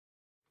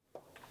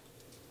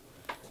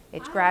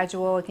It's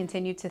gradual. It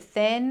continued to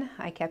thin.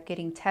 I kept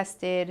getting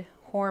tested,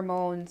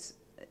 hormones.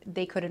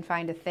 They couldn't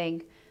find a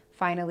thing.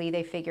 Finally,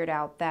 they figured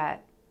out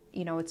that,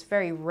 you know, it's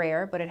very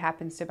rare, but it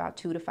happens to about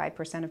 2 to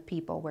 5% of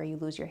people where you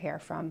lose your hair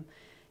from,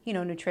 you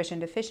know, nutrition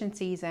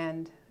deficiencies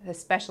and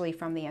especially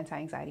from the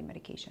anti-anxiety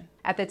medication.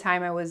 At the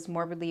time, I was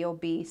morbidly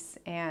obese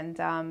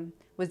and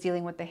was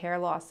dealing with the hair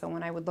loss. So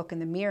when I would look in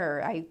the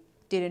mirror, I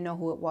didn't know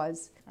who it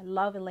was. I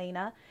love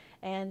Elaina,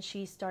 and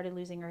she started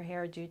losing her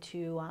hair due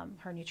to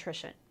her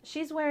nutrition.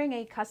 She's wearing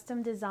a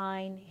custom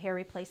design hair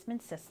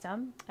replacement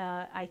system.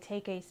 I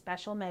take a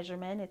special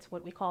measurement. It's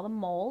what we call a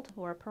mold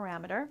or a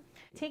parameter.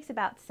 It takes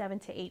about 7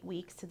 to 8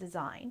 weeks to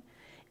design.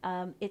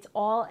 It's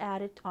all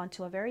added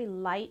onto a very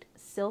light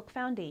silk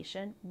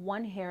foundation,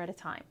 one hair at a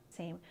time.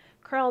 Same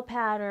curl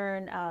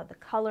pattern, the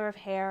color of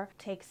hair.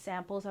 Take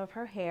samples of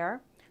her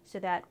hair so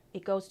that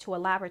it goes to a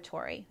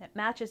laboratory that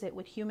matches it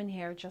with human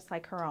hair just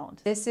like her own.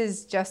 This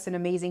is just an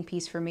amazing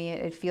piece for me.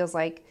 It feels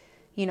like,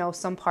 you know,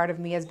 some part of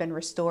me has been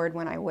restored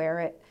when I wear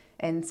it.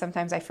 And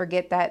sometimes I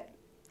forget that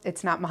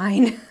it's not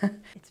mine.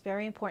 It's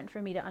very important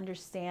for me to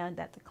understand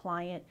that the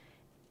client,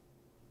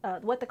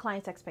 what the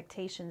client's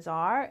expectations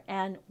are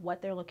and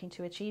what they're looking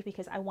to achieve,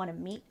 because I want to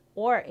meet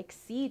or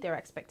exceed their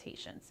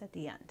expectations at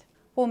the end.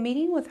 Well,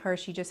 meeting with her,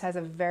 she just has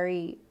a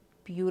very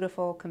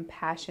beautiful,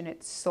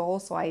 compassionate soul,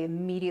 so I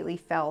immediately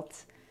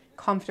felt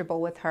comfortable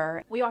with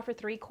her. We offer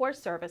 3 core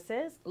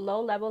services: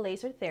 low-level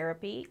laser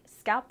therapy,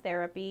 scalp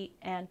therapy,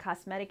 and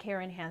cosmetic hair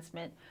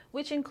enhancement,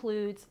 which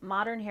includes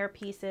modern hair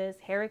pieces,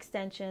 hair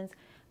extensions,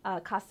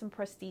 custom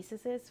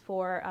prostheses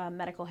for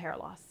medical hair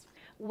loss.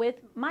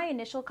 With my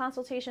initial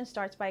consultation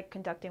starts by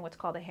conducting what's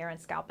called a hair and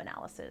scalp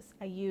analysis.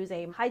 I use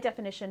a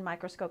high-definition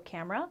microscope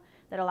camera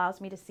that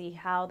allows me to see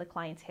how the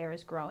client's hair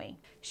is growing.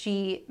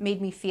 She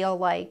made me feel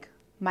like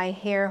my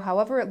hair,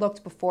 however it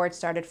looked before it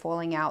started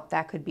falling out,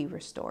 that could be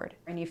restored.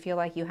 And you feel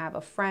like you have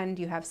a friend,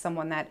 you have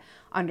someone that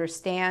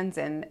understands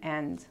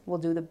and will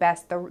do the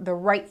best, the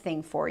right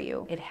thing for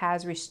you. It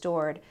has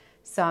restored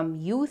some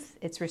youth.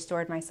 It's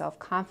restored my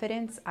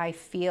self-confidence. I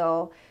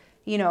feel,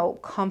 you know,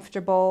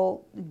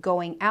 comfortable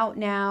going out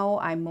now.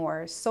 I'm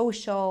more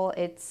social.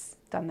 It's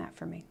done that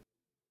for me.